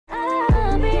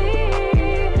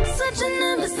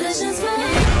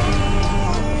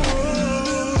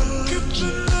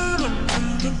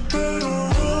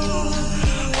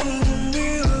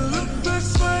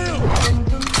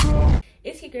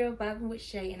girl Vibing with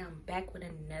Shay, and I'm back with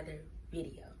another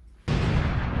video.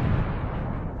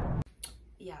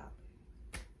 Y'all,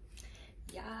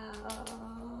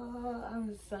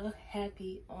 I'm so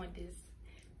happy on this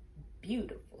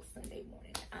beautiful Sunday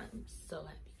morning. I'm so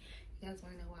happy. You guys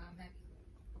want to know why I'm happy?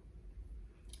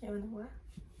 You want to know why?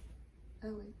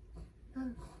 Oh wait.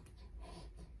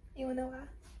 You want to know why?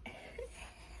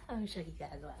 I'm gonna show you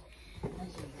guys why.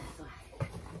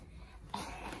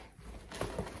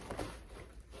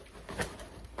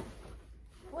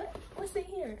 What's in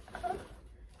here?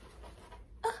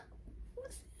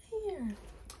 What's in here?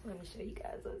 Let me show you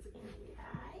guys what's in here.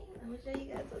 Alright, let me show you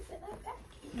guys what's in that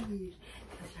package.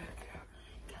 Cause your girl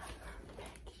got her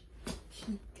package.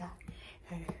 She got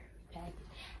her package.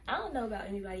 I don't know about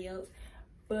anybody else,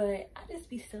 but I just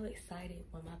be so excited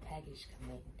when my package come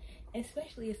in.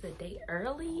 Especially it's a day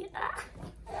early.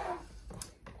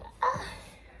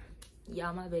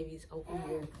 Y'all, my baby's over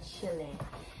here chilling.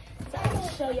 So I'm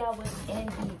gonna show y'all what's in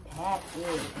the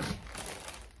package.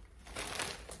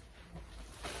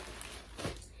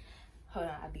 Hold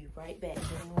on, I'll be right back.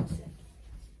 Give me 1 second.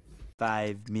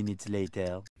 5 minutes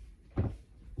later.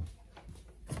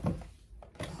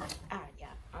 Alright, y'all,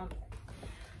 I'm back.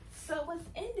 So what's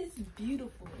in this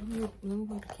beautiful, let me move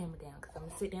the camera down because I'm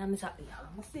gonna sit down and talk to y'all.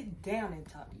 I'm gonna sit down and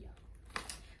talk to y'all.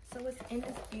 So what's in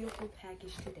this beautiful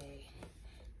package today?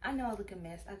 I know I look a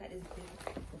mess. I got this big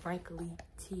wrinkly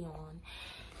tee on.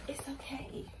 It's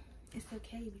okay. It's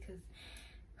okay because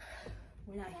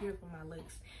we're not here for my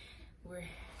looks. We're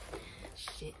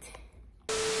shit.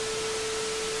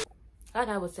 Like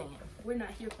I was saying, we're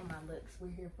not here for my looks. We're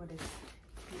here for this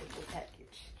beautiful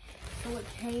package. So what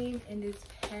came in this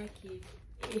package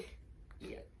is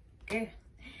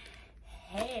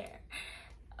hair.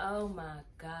 Oh my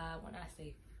God, when I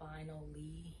say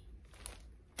finally,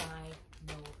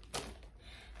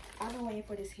 I've been waiting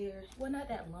for this hair. Well, not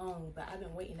that long, but I've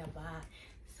been waiting to buy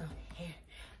some hair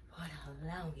for the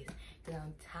longest. Because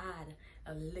I'm tired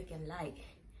of looking like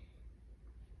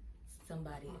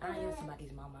somebody. I am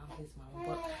somebody's mama. I'm his mama.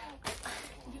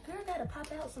 But your girl gotta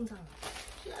pop out sometimes.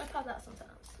 She gotta pop out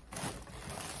sometimes.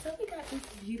 So we got this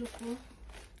beautiful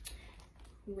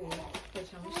wig,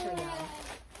 which I'm gonna show y'all.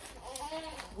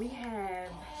 We have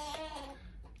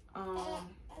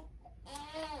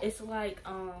it's like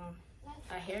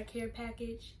a hair care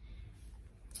package.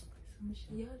 So I'm gonna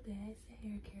show y'all that. It's a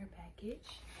hair care package.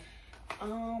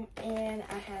 And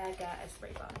I got a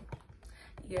spray bottle.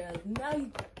 Yeah, now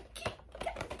you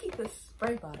gotta keep a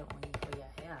spray bottle on you for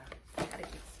your hair. You gotta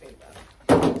keep a spray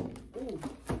bottle. Ooh.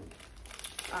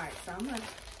 Alright, so I'm gonna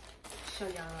show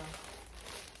y'all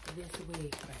this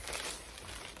wig first.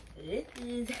 This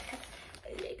is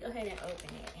go ahead and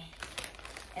open it.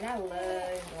 And I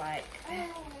love like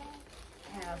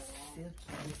how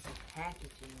silky this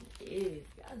packaging is.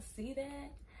 Y'all see that?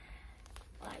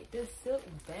 Like this silk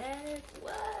bag,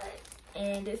 what?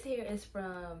 And this here is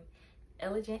from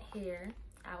Elegant Hair.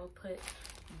 I will put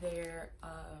their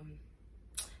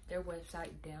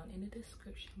website down in the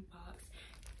description box.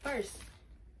 First,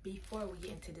 before we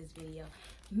get into this video,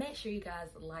 make sure you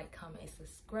guys like, comment, and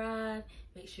subscribe.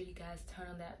 Make sure you guys turn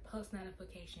on that post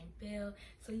notification bell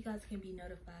so you guys can be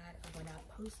notified of when I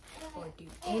post or do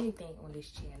anything on this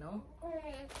channel.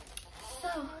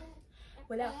 So,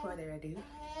 without further ado,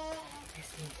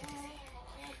 let's get into this here.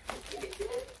 Let's get into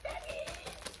this package.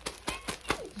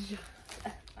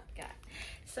 Oh my God.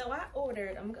 So I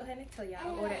ordered, I'm gonna go ahead and tell y'all, I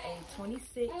ordered a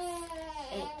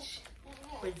 26-inch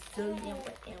Brazilian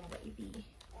wet and wavy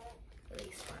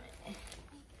lace front.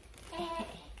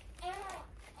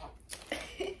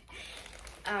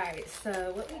 Alright, so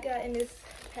what we got in this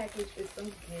package is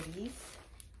some goodies.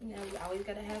 You know, we always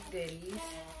gotta have goodies.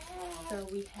 So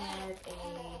we have a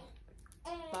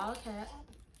ball cap.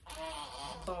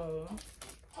 Boom.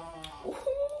 Ooh,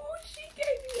 she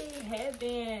gave me a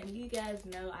headband. You guys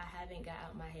know I haven't got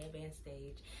out my headband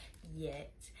stage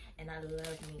yet. And I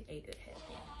love me a good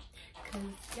headband.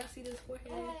 Cause y'all see this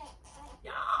forehead?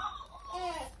 Y'all,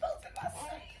 exposing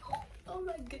myself. Oh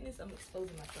my goodness, I'm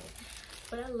exposing myself.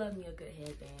 But I love me a good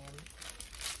headband.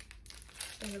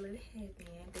 A little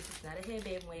headband. This is not a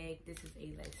headband wig. This is a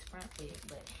lace front wig,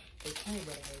 but it came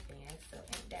with a headband, so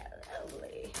ain't that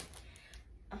lovely?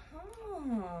 I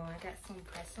got some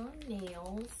press-on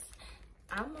nails.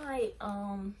 I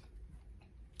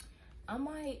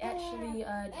might actually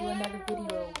do another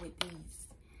video with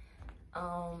these.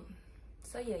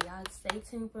 So yeah, y'all stay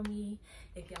tuned for me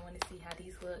if y'all want to see how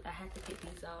these look. I have to get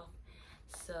these off.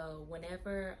 So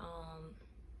whenever,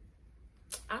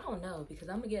 I don't know, because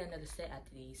I'm gonna get another set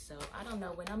after these. So I don't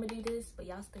know when I'm gonna do this, but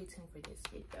y'all stay tuned for this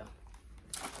video.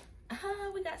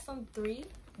 We got some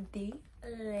 3D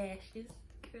lashes.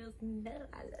 Girls know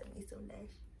I love me some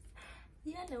lashes.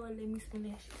 Yeah, I know I love me some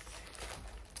lashes.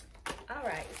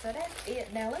 Alright, so that's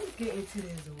it. Now let's get into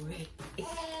this wig.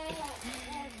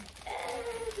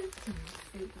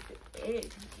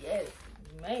 Yes,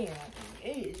 man.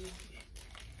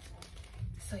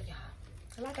 So yeah,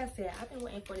 so like I said, I've been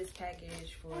waiting for this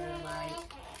package for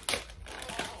like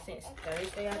since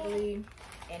Thursday, I believe,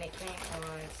 and it came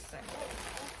on Sunday.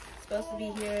 It's supposed to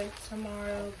be here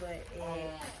tomorrow, but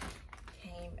it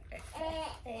came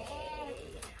Friday.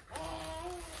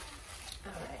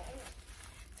 Alright,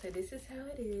 so this is how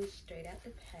it is straight out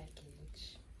the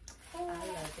package. I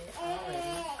love it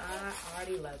already. I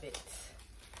already love it.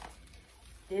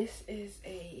 This is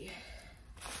a,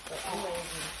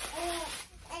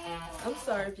 I'm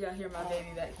sorry if y'all hear my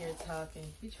baby back here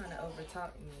talking. He's trying to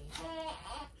overtalk me.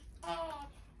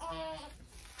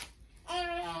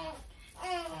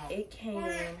 It came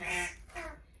with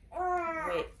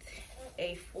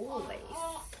a full lace.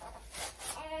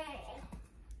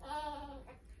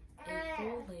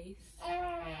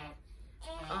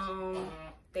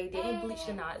 They didn't bleach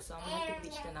the knots, so I'm gonna have to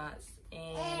bleach the knots.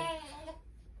 And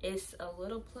it's a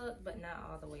little plucked, but not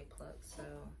all the way plucked. So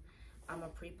I'm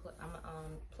gonna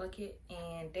pluck it.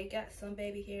 And they got some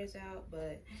baby hairs out,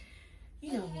 but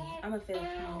you know me, I'm gonna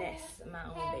finesse my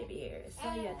own baby hairs.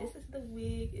 So yeah, this is the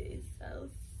wig. It's so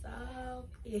soft.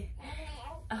 Yeah.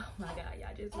 Oh my god,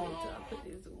 y'all just wait till I put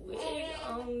this wig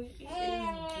on. She is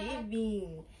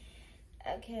giving.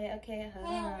 Okay, hold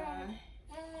on.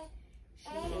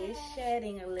 She is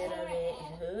shedding a little bit.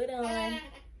 Hold on.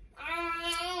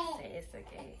 So it's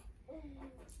okay.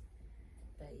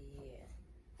 But yeah,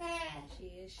 she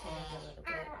is shedding a little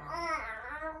bit.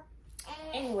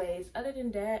 Anyways, other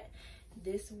than that,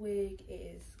 this wig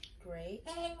is great.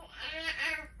 I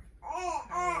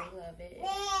really love it.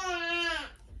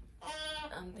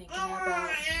 I'm thinking about,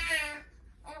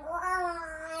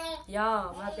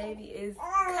 y'all, my baby is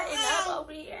cutting up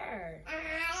over here.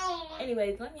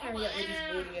 Anyways, let me hurry up with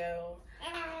this video.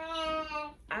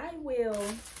 I will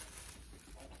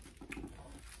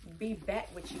be back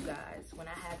with you guys when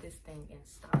I have this thing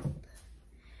installed.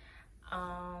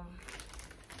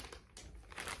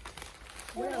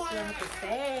 What else do I have to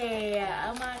say?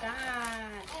 Oh my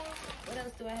god. What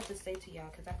else do I have to say to y'all?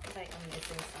 Because I feel like I'm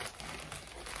missing something.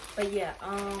 But yeah,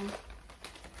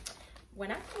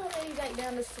 when I put my baby back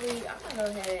down to sleep, I'm gonna go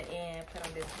ahead and put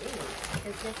on this video.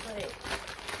 Because guess what?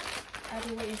 I've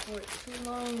been waiting for it too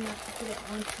long not to put it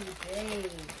on today.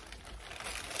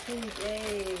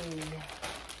 Today.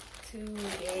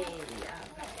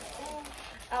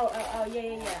 Oh,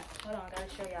 yeah. Hold on, gotta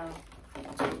show y'all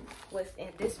what's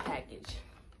in this package.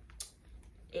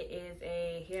 It is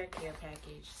a hair care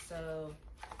package. So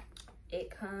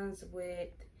it comes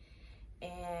with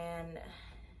an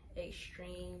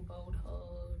extreme bold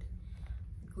hold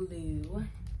glue.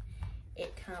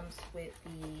 It comes with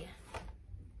the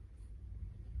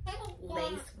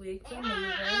lace wig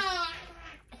remover.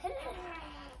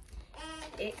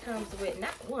 It comes with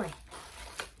not one,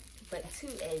 but 2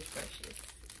 edge brushes.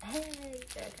 Hey,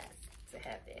 I got to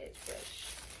have the edge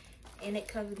brush. And it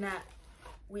comes not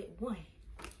with 1,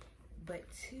 but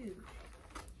 2.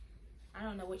 I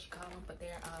don't know what you call them, but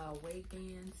they're wave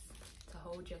bands to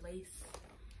hold your lace.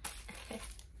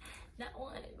 Not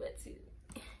 1, but 2.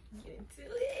 Get into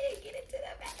it. Get into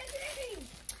the packaging.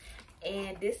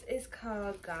 And this is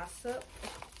called Gossip.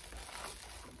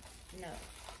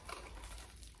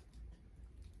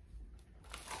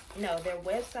 No, their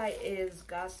website is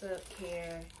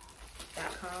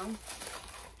gossipcare.com.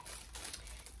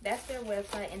 That's their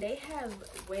website, and they have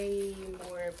way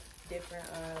more different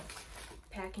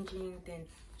packaging than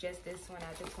just this one.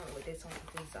 I just went with this one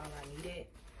because this is all I needed.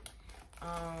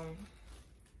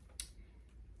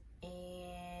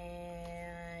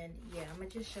 And yeah, I'm gonna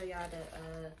just show y'all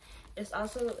the it's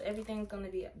also, everything's gonna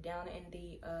be down in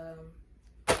the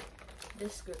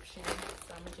description.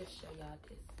 So I'm gonna just show y'all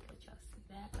this. Let y'all see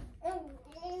that.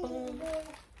 Boom.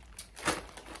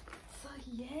 So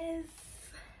yes,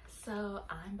 so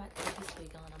I'm about to put this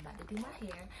wig on. I'm about to do my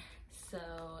hair. So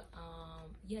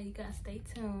yeah, you guys stay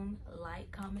tuned.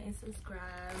 Like, comment, and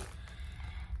subscribe.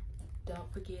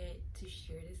 Don't forget to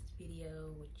share this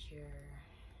video with your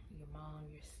mom,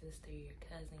 your sister, your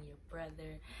cousin, your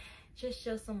brother. Just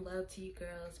show some love to you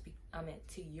girls.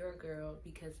 To your girl,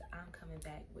 because I'm coming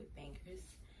back with bangers.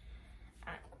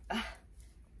 I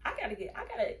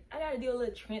gotta do a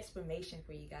little transformation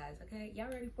for you guys. Okay,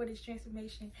 y'all ready for this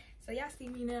transformation? So y'all see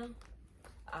me now.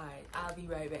 All right, I'll be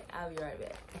right back.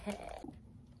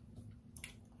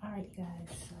 All right, guys.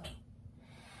 So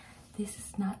this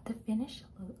is not the finished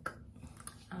look.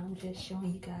 I'm just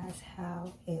showing you guys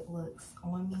how it looks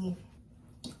on me.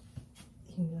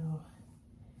 You know,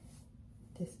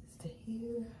 this is the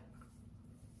hair.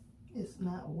 It's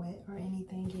not wet or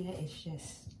anything yet. It's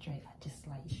just straight. I just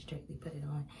like straightly put it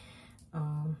on.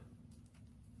 I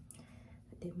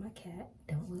did my cat.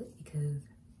 Don't look because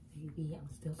baby, I'm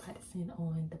still practicing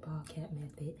on the ball cap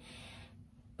method.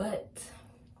 But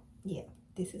yeah,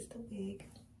 this is the wig.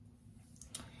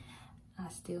 I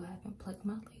still haven't plucked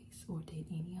my lace or did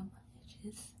any of my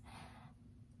edges.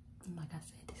 Like I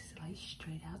said, this is like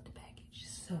straight out the package.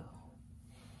 So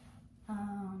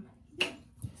yeah.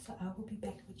 So I will be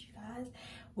back with you guys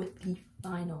with the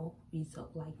final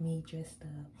result, like me dressed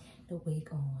up, the wig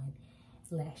on,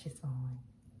 lashes on.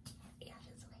 Yeah,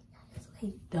 just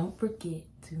wait. Don't forget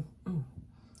to you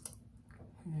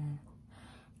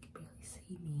can barely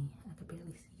see me. I can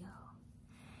barely see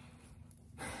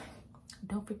y'all.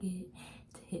 Don't forget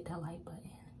to hit that like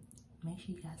button. Make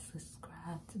sure you guys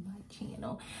subscribe to my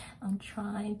channel. I'm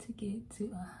trying to get to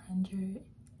 100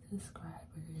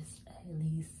 subscribers at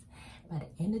least by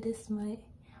the end of this month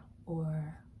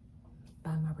or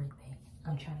by my birthday.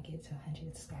 I'm trying to get to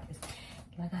 100 subscribers.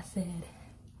 Like I said,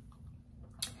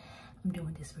 I'm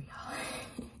doing this for y'all.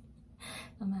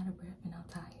 I'm out of breath and I'm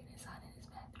tired. It's hot in this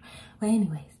bathroom. But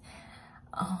anyways,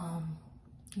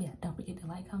 yeah, don't forget to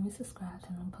like, comment, subscribe,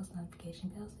 turn on the post notification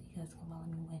bell so you guys can follow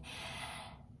me when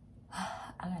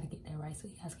I gotta get that right so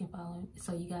you guys can follow,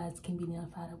 so you guys can be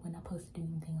notified of when I post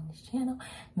anything on this channel.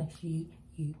 Make sure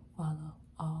you follow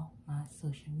all my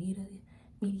social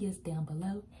medias down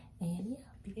below. And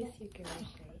yeah, it's your girl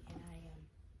Shay, and I am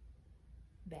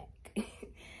back.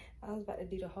 I was about to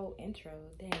do the whole intro,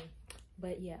 dang.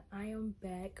 But yeah, I am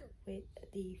back with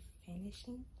the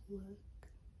finishing look.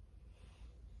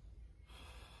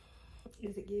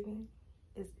 Is it giving?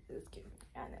 It's giving.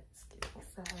 I know it's giving.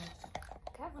 So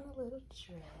I got on a little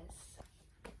dress.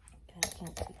 I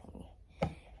can't see. Let me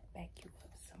back you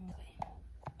up some way.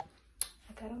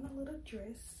 I got on a little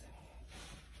dress.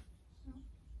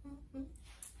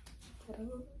 Got on a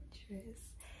little dress.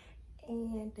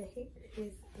 And the hair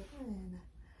is done.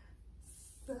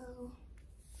 So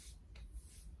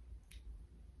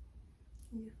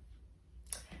yeah.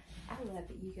 I love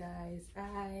it, you guys.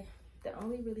 The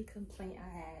only really complaint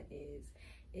I had is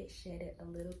it shedded a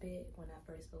little bit when I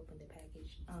first opened the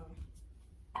package.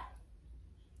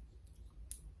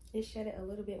 It shedded a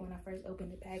little bit when I first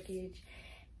opened the package,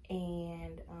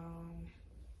 and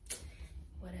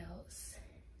what else?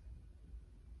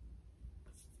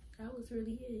 That was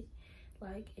really it.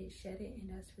 Like, it shedded,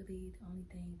 and that's really the only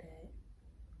thing that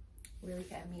really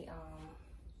got me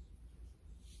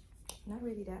not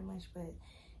really that much, but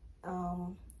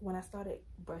when I started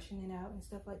brushing it out and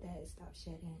stuff like that, it stopped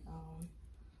shedding.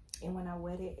 And when I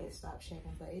wet it, it stopped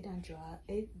shedding, but it done dry.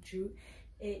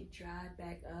 It dried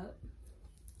back up.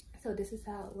 So this is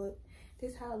how it looked.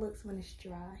 This is how it looks when it's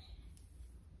dry.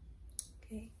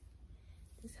 Okay,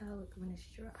 this is how it looks when it's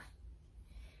dry.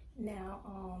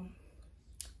 Now,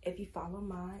 if you follow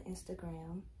my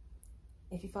Instagram,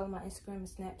 and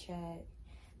Snapchat,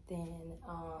 then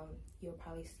you'll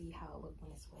probably see how it looks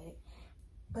when it's wet.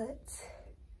 But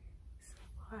so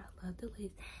far, I love the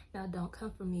lace. Now, don't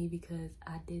come for me because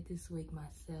I did this wig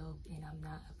myself and I'm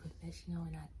not a professional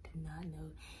and I do not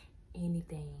know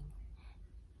anything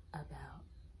about,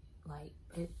 like,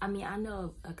 I mean, I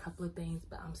know a couple of things,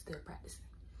 but I'm still practicing.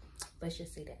 Let's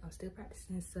just say that I'm still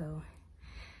practicing, so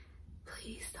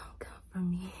please don't come for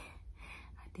me.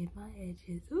 I did my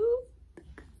edges. Ooh,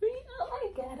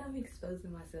 oh my God, I'm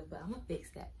exposing myself, but I'm gonna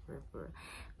fix that for.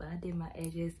 But I did my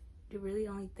edges. The really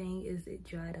only thing is it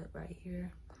dried up right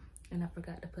here, and I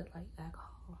forgot to put like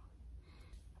alcohol.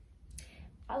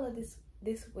 I love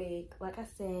this wig. Like I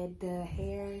said, the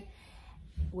hair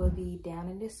will be down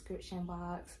in the description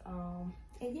box.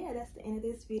 And yeah, that's the end of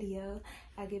this video.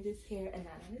 I give this hair a 9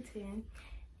 out of 10.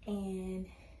 And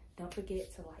don't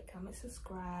forget to like, comment,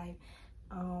 subscribe.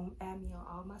 Add me on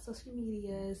all my social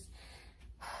medias.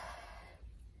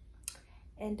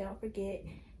 And don't forget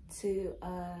to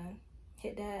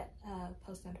hit that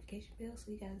post notification bell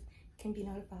so you guys can be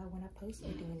notified when I post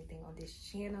or do anything on this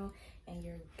channel. And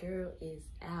your girl is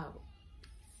out.